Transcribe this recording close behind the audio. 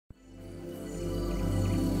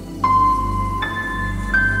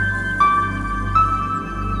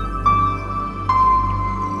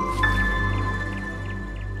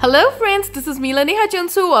Hello friends, this is me Laneige,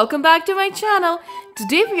 so welcome back to my channel.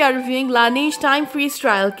 Today we are reviewing Laneige Time Freeze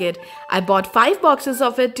Trial Kit. I bought 5 boxes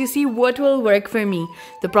of it to see what will work for me.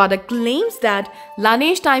 The product claims that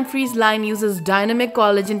Laneige Time Freeze line uses dynamic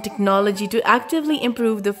collagen technology to actively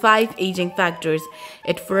improve the 5 aging factors.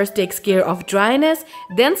 It first takes care of dryness,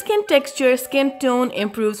 then skin texture, skin tone,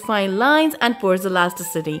 improves fine lines and pores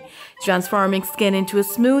elasticity, transforming skin into a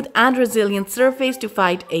smooth and resilient surface to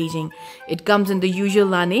fight aging. It comes in the usual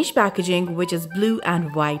Laneige packaging, which is blue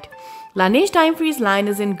and white. Laneige Time Freeze line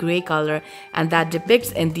is in grey color, and that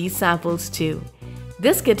depicts in these samples too.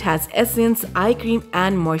 This kit has essence, eye cream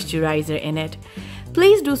and moisturizer in it.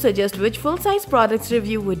 Please do suggest which full-size products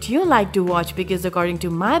review would you like to watch, because according to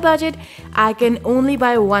my budget, I can only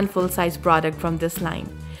buy one full-size product from this line.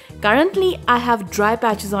 Currently, I have dry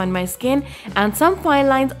patches on my skin and some fine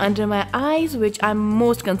lines under my eyes, which I'm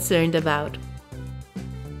most concerned about.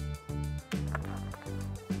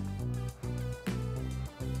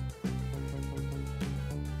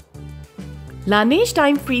 Laneige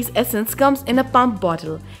Time Freeze Essence comes in a pump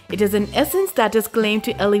bottle. It is an essence that is claimed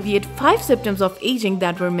to alleviate 5 symptoms of aging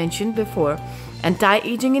that were mentioned before.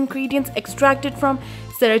 Anti-aging ingredients extracted from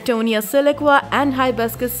Serotonia siliqua and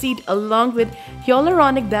hibiscus seed along with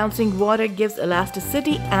hyaluronic bouncing water gives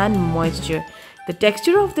elasticity and moisture. The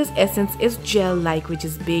texture of this essence is gel-like, which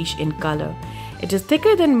is beige in color. It is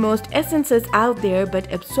thicker than most essences out there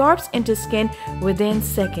but absorbs into skin within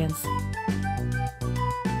seconds.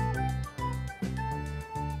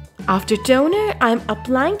 After toner, I'm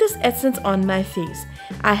applying this essence on my face.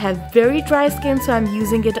 I have very dry skin, so I'm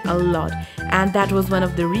using it a lot, and that was one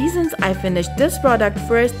of the reasons I finished this product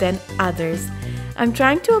first than others. I'm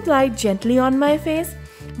trying to apply it gently on my face.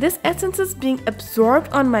 This essence is being absorbed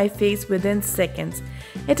on my face within seconds.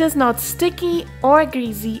 It is not sticky or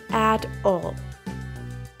greasy at all.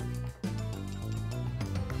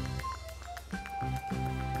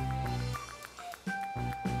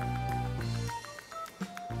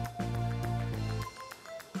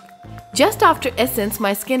 Just after essence,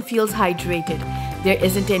 my skin feels hydrated. There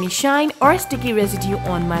isn't any shine or sticky residue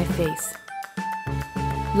on my face.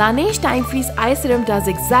 Laneige Time Freeze Eye Serum does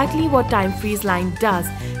exactly what Time Freeze line does,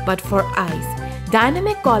 but for eyes.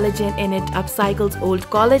 Dynamic collagen in it upcycles old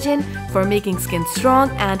collagen for making skin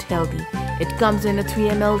strong and healthy. It comes in a 3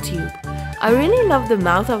 ml tube. I really love the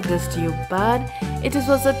mouth of this tube, but it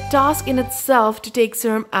was a task in itself to take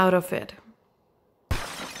serum out of it.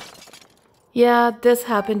 Yeah, this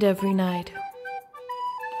happened every night.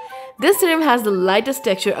 This serum has the lightest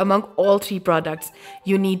texture among all 3 products.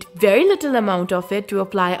 You need very little amount of it to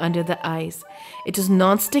apply under the eyes. It is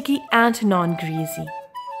non-sticky and non-greasy.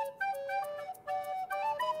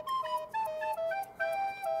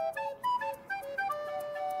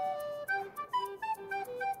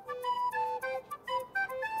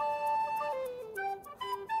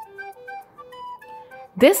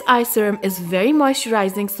 This eye serum is very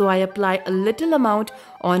moisturizing, so I apply a little amount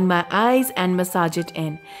on my eyes and massage it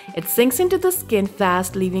in. It sinks into the skin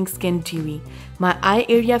fast, leaving skin dewy. My eye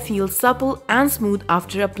area feels supple and smooth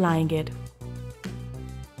after applying it.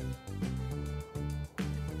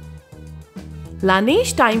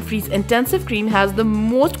 Laneige Time Freeze Intensive Cream has the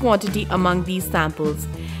most quantity among these samples.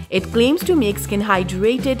 It claims to make skin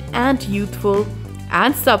hydrated and youthful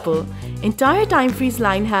and supple. Entire Time Freeze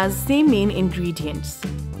line has same main ingredients.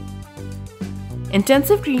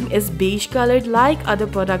 Intensive Cream is beige colored like other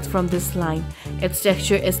products from this line. Its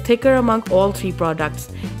texture is thicker among all 3 products.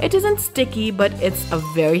 It isn't sticky, but it's a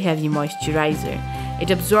very heavy moisturizer.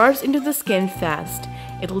 It absorbs into the skin fast.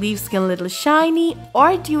 It leaves skin a little shiny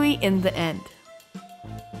or dewy in the end.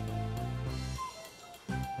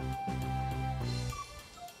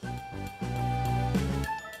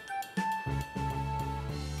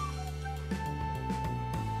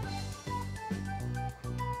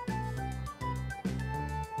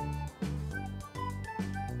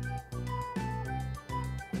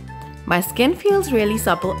 My skin feels really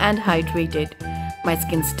supple and hydrated. My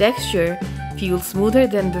skin's texture feels smoother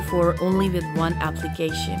than before only with one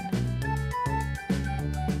application.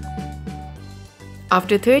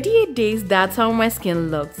 After 38 days, that's how my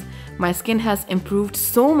skin looks. My skin has improved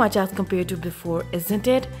so much as compared to before, isn't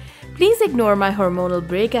it? Please ignore my hormonal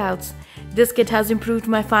breakouts. This kit has improved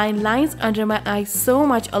my fine lines under my eyes so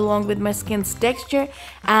much, along with my skin's texture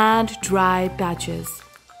and dry patches.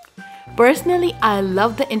 Personally, I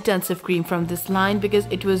love the Intensive Cream from this line because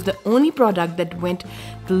it was the only product that went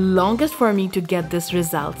the longest for me to get these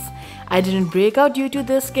results. I didn't break out due to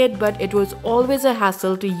this kit, but it was always a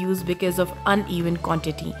hassle to use because of uneven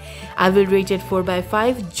quantity. I will rate it 4 by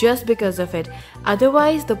 5 just because of it.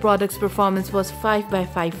 Otherwise, the product's performance was 5 by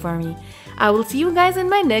 5 for me. I will see you guys in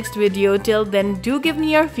my next video. Till then, do give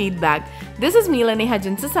me your feedback. This is me,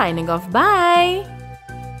 Laneige signing off. Bye!